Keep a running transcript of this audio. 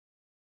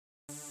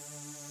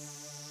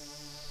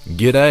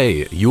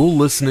G'day, you're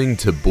listening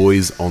to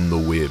Boys on the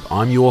Web.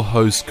 I'm your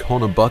host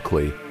Connor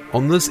Buckley.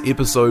 On this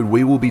episode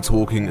we will be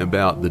talking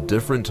about the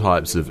different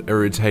types of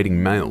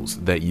irritating males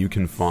that you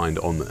can find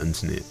on the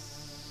internet.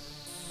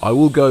 I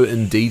will go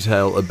in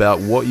detail about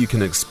what you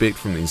can expect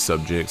from these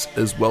subjects,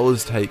 as well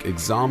as take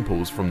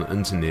examples from the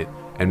internet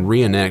and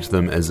reenact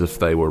them as if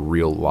they were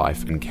real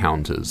life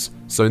encounters.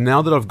 So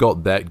now that I've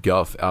got that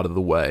guff out of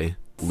the way,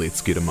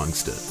 let's get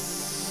amongst it.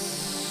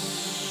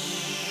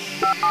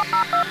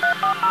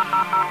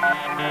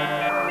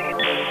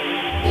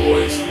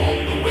 Boys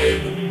on the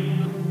Web.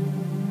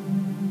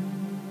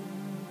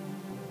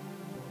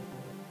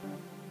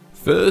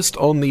 First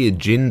on the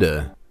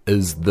agenda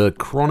is the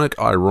chronic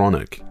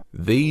ironic.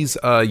 These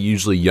are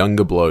usually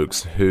younger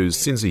blokes whose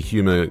sense of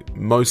humour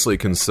mostly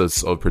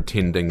consists of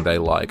pretending they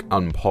like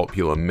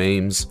unpopular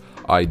memes,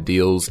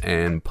 ideals,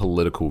 and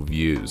political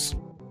views.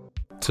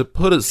 To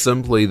put it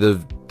simply,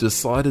 they've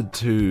decided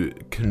to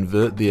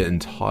convert their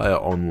entire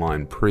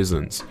online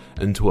presence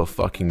into a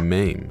fucking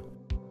meme.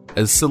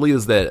 As silly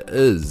as that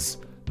is,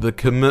 the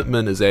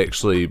commitment is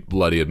actually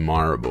bloody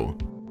admirable.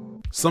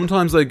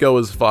 Sometimes they go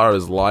as far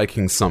as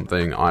liking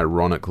something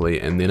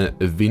ironically, and then it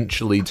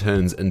eventually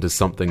turns into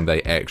something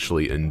they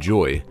actually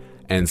enjoy.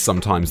 And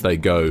sometimes they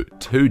go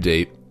too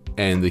deep,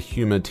 and the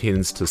humour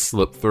tends to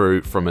slip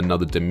through from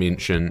another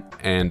dimension,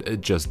 and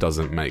it just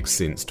doesn't make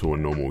sense to a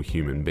normal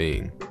human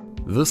being.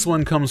 This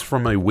one comes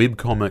from a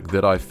webcomic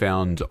that I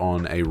found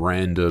on a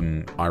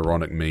random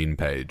ironic meme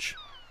page.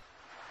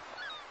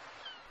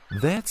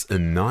 That's a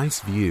nice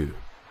view.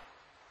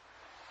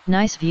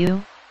 Nice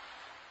view?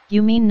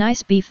 You mean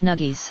nice beef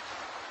nuggies?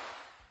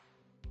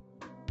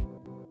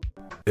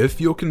 If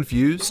you're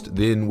confused,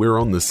 then we're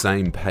on the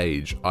same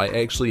page. I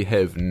actually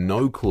have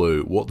no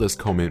clue what this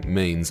comment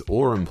means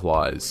or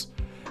implies.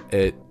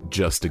 It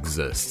just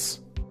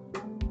exists.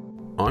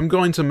 I'm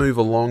going to move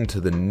along to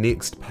the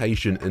next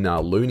patient in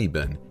our loony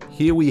bin.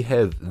 Here we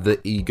have the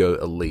ego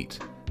elite.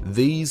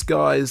 These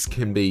guys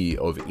can be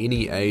of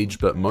any age,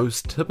 but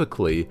most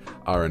typically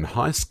are in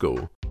high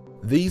school.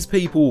 These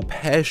people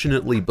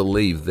passionately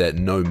believe that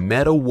no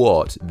matter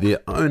what, their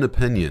own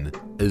opinion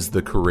is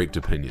the correct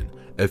opinion.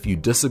 If you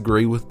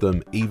disagree with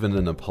them, even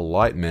in a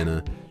polite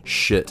manner,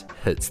 shit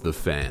hits the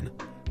fan.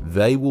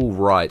 They will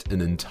write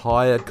an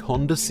entire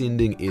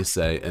condescending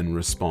essay in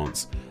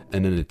response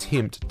in an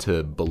attempt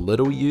to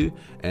belittle you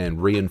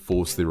and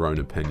reinforce their own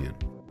opinion.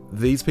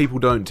 These people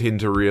don't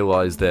tend to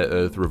realize that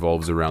Earth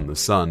revolves around the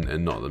sun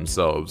and not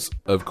themselves.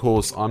 Of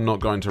course, I'm not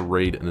going to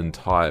read an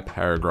entire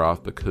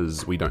paragraph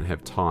because we don't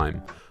have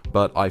time,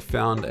 but I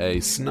found a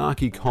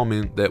snarky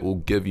comment that will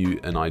give you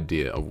an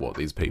idea of what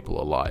these people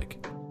are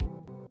like.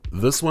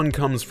 This one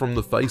comes from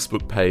the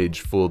Facebook page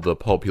for the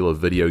popular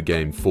video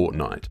game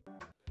Fortnite.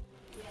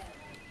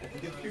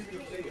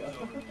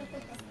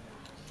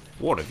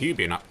 What have you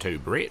been up to,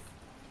 Brett?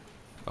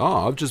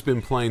 Oh, I've just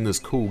been playing this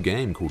cool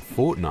game called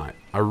Fortnite.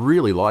 I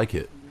really like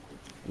it.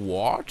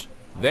 What?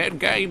 That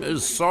game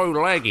is so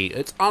laggy,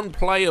 it's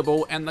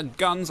unplayable and the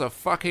guns are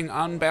fucking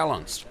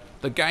unbalanced.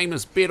 The game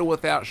is better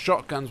without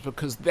shotguns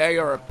because they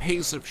are a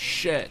piece of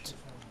shit.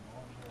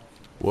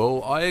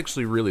 Well, I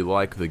actually really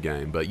like the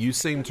game, but you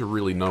seem to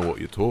really know what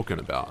you're talking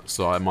about,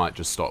 so I might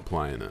just stop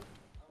playing it.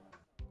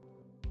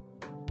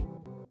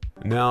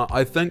 Now,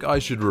 I think I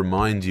should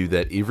remind you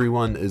that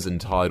everyone is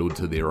entitled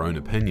to their own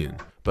opinion,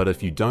 but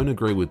if you don't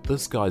agree with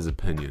this guy's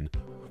opinion,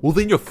 well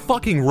then you're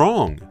fucking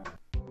wrong!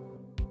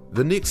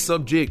 The next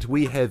subject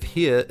we have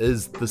here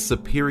is the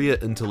superior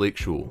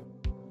intellectual.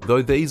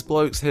 Though these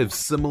blokes have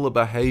similar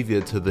behaviour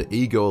to the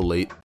ego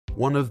elite,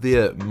 one of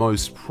their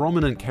most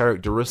prominent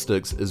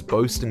characteristics is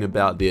boasting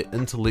about their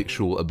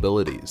intellectual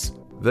abilities.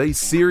 They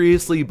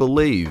seriously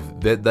believe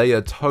that they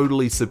are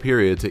totally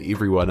superior to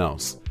everyone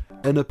else.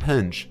 In a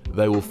pinch,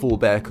 they will fall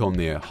back on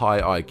their high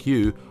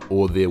IQ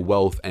or their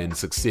wealth and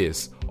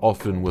success,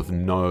 often with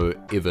no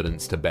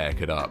evidence to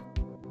back it up.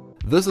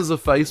 This is a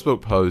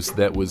Facebook post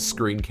that was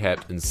screen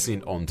capped and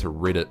sent on to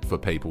Reddit for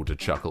people to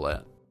chuckle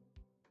at.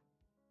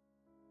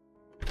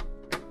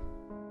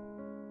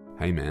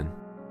 Hey man,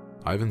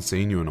 I haven't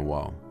seen you in a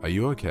while. Are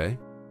you okay?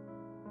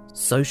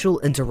 Social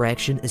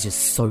interaction is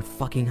just so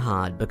fucking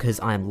hard because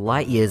I am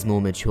light years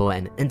more mature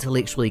and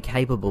intellectually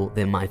capable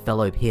than my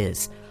fellow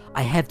peers.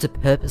 I have to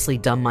purposely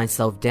dumb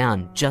myself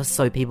down just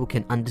so people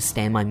can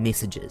understand my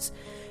messages.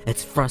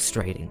 It's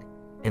frustrating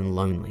and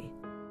lonely.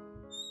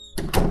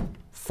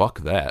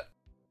 Fuck that.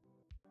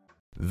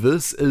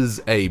 This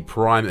is a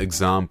prime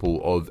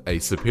example of a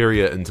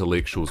superior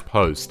intellectual's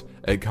post.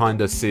 It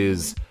kinda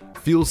says,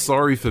 feel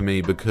sorry for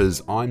me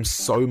because I'm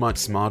so much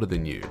smarter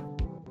than you.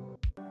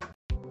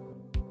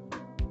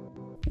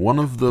 One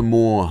of the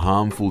more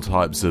harmful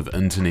types of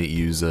internet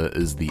user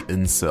is the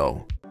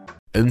incel.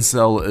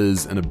 Incel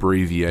is an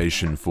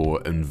abbreviation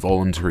for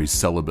involuntary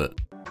celibate,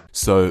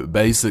 so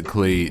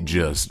basically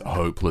just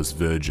hopeless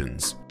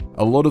virgins.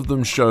 A lot of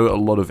them show a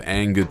lot of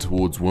anger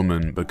towards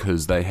women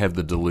because they have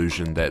the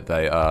delusion that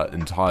they are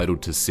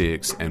entitled to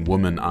sex and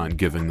women aren't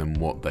giving them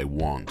what they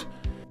want.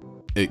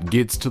 It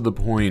gets to the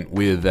point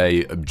where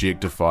they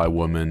objectify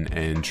women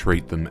and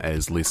treat them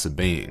as lesser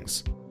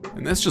beings.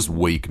 And that's just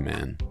weak,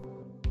 man.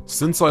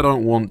 Since I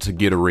don't want to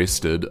get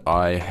arrested,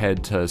 I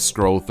had to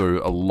scroll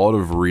through a lot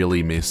of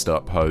really messed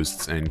up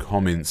posts and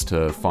comments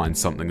to find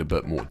something a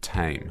bit more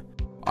tame.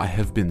 I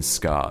have been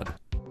scarred.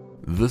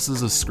 This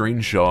is a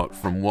screenshot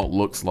from what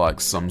looks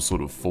like some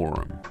sort of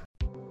forum.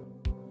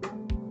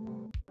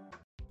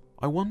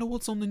 I wonder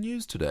what's on the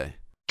news today.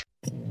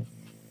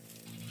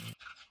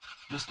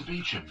 Mr.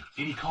 Beecham,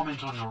 any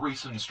comment on your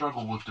recent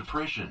struggle with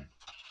depression?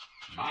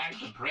 My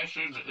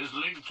depression is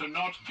linked to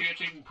not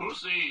getting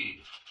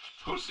pussy.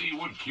 Pussy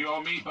would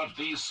cure me, but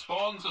these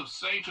spawns of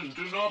Satan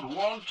do not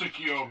want to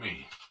cure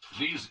me.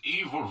 These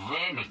evil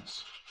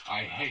vermins.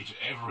 I hate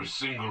every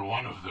single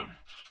one of them.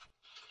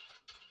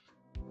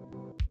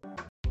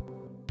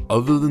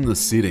 Other than the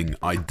setting,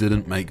 I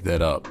didn't make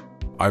that up.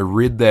 I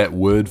read that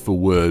word for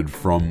word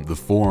from the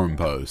forum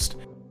post,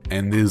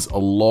 and there's a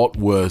lot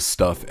worse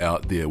stuff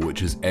out there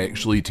which is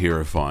actually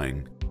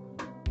terrifying.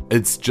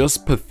 It's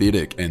just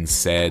pathetic and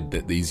sad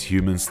that these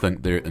humans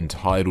think they're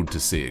entitled to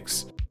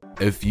sex.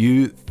 If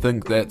you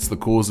think that's the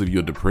cause of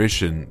your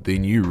depression,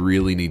 then you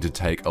really need to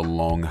take a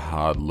long,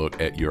 hard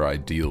look at your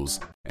ideals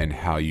and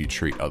how you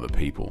treat other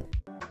people.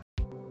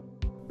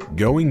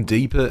 Going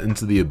deeper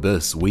into the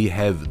abyss, we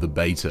have the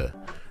beta.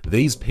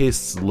 These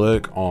pests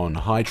lurk on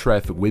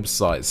high-traffic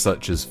websites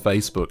such as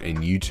Facebook and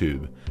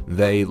YouTube.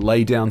 They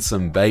lay down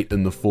some bait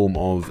in the form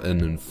of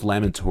an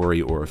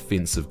inflammatory or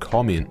offensive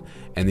comment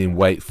and then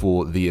wait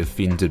for the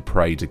offended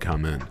prey to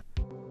come in.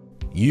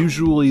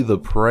 Usually the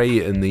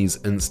prey in these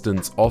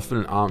instances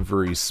often aren't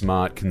very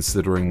smart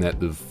considering that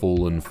they've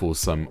fallen for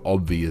some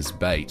obvious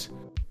bait.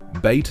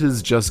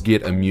 Baiters just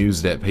get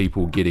amused at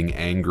people getting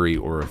angry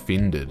or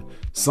offended.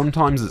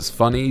 Sometimes it's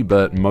funny,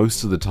 but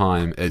most of the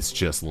time it's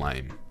just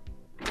lame.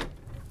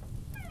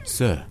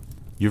 Sir,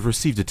 you've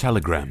received a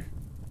telegram.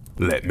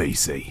 Let me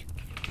see.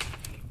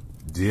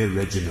 Dear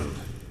Reginald,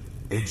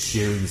 Ed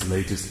Sheeran's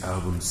latest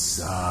album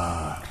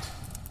sucked.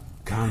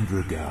 Kind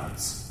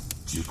regards,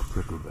 Duke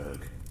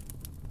Prickleberg.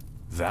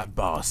 That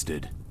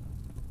bastard.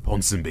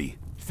 Ponsonby,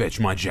 fetch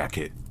my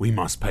jacket. We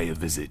must pay a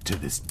visit to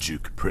this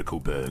Duke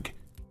Prickleberg.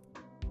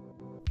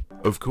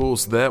 Of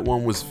course, that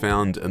one was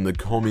found in the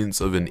comments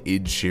of an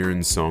Ed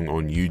Sheeran song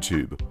on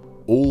YouTube.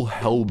 All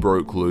hell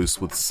broke loose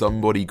with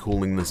somebody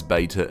calling this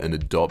beta an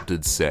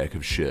adopted sack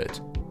of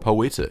shit.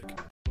 Poetic.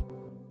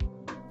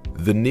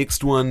 The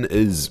next one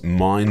is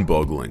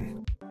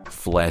mind-boggling.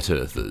 Flat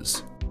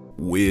Earthers.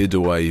 Where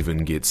do I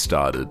even get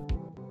started?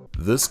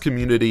 This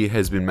community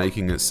has been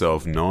making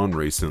itself known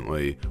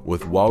recently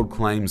with wild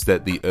claims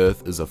that the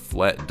Earth is a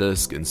flat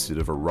disk instead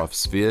of a rough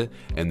sphere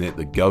and that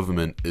the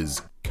government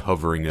is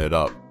covering it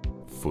up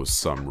for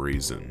some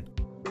reason.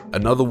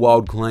 Another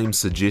wild claim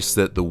suggests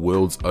that the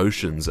world's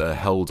oceans are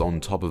held on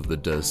top of the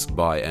disk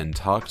by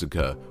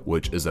Antarctica,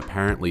 which is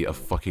apparently a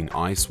fucking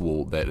ice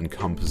wall that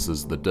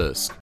encompasses the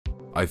disk.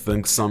 I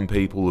think some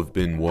people have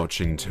been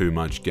watching too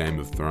much Game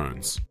of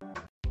Thrones.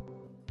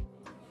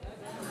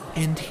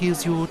 And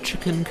here's your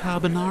chicken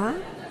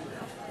carbonara?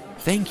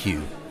 Thank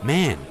you.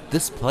 Man,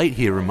 this plate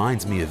here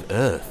reminds me of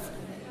Earth.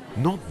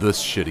 Not this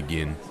shit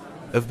again.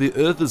 If the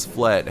Earth is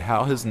flat,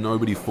 how has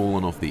nobody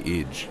fallen off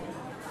the edge?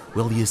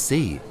 Well, you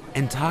see,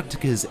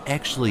 Antarctica is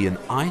actually an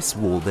ice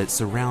wall that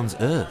surrounds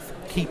Earth,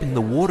 keeping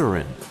the water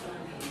in.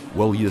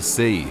 Well, you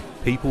see,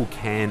 people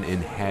can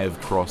and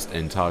have crossed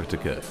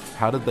Antarctica.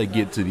 How did they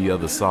get to the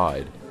other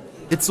side?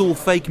 It's all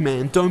fake,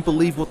 man. Don't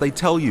believe what they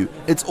tell you.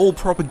 It's all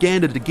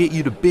propaganda to get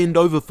you to bend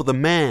over for the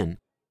man.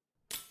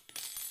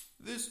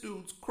 This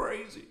dude's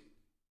crazy.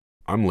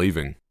 I'm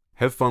leaving.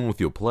 Have fun with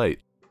your plate.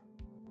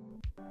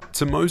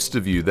 To most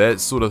of you, that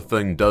sort of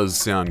thing does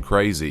sound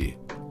crazy.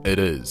 It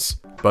is.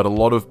 But a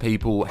lot of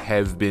people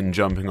have been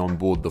jumping on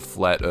board the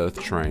flat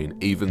earth train,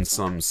 even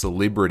some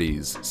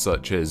celebrities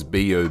such as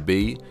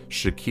B.O.B.,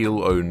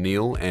 Shaquille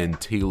O'Neal and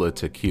Tila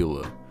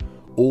Tequila.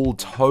 All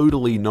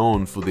totally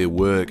known for their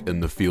work in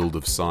the field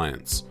of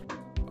science.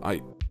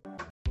 I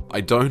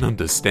don't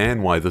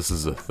understand why this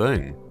is a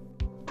thing.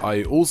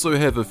 I also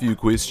have a few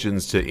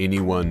questions to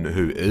anyone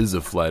who is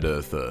a flat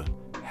earther.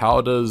 How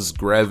does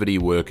gravity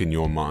work in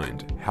your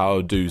mind?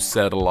 How do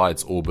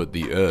satellites orbit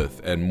the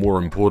Earth? And more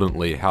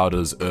importantly, how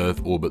does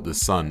Earth orbit the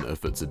Sun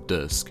if it's a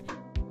disk?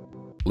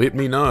 Let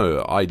me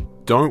know. I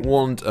don't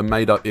want a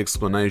made-up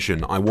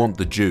explanation. I want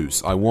the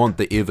juice. I want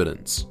the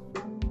evidence.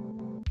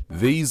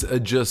 These are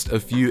just a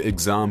few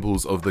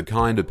examples of the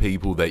kind of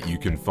people that you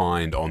can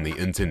find on the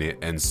internet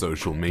and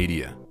social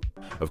media.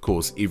 Of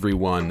course,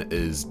 everyone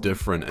is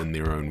different in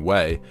their own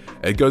way.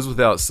 It goes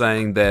without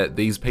saying that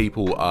these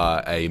people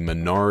are a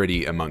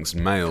minority amongst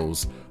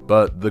males,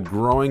 but the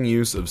growing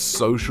use of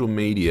social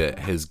media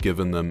has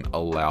given them a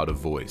louder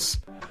voice.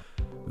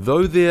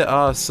 Though there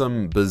are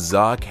some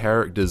bizarre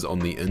characters on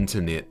the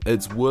internet,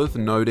 it's worth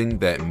noting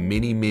that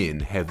many men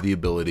have the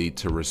ability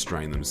to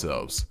restrain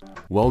themselves.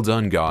 Well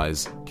done,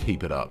 guys.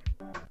 Keep it up.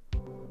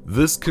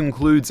 This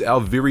concludes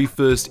our very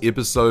first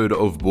episode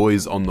of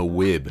Boys on the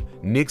Web.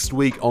 Next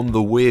week on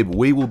the web,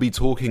 we will be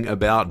talking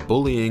about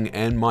bullying,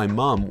 and my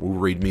mum will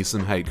read me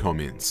some hate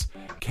comments.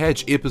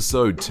 Catch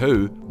episode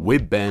 2,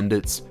 Web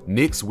Bandits,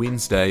 next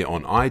Wednesday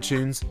on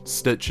iTunes,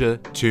 Stitcher,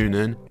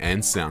 TuneIn,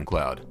 and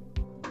SoundCloud.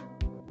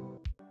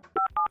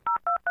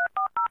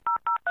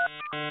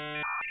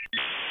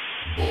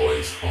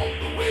 Boys on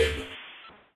the Web.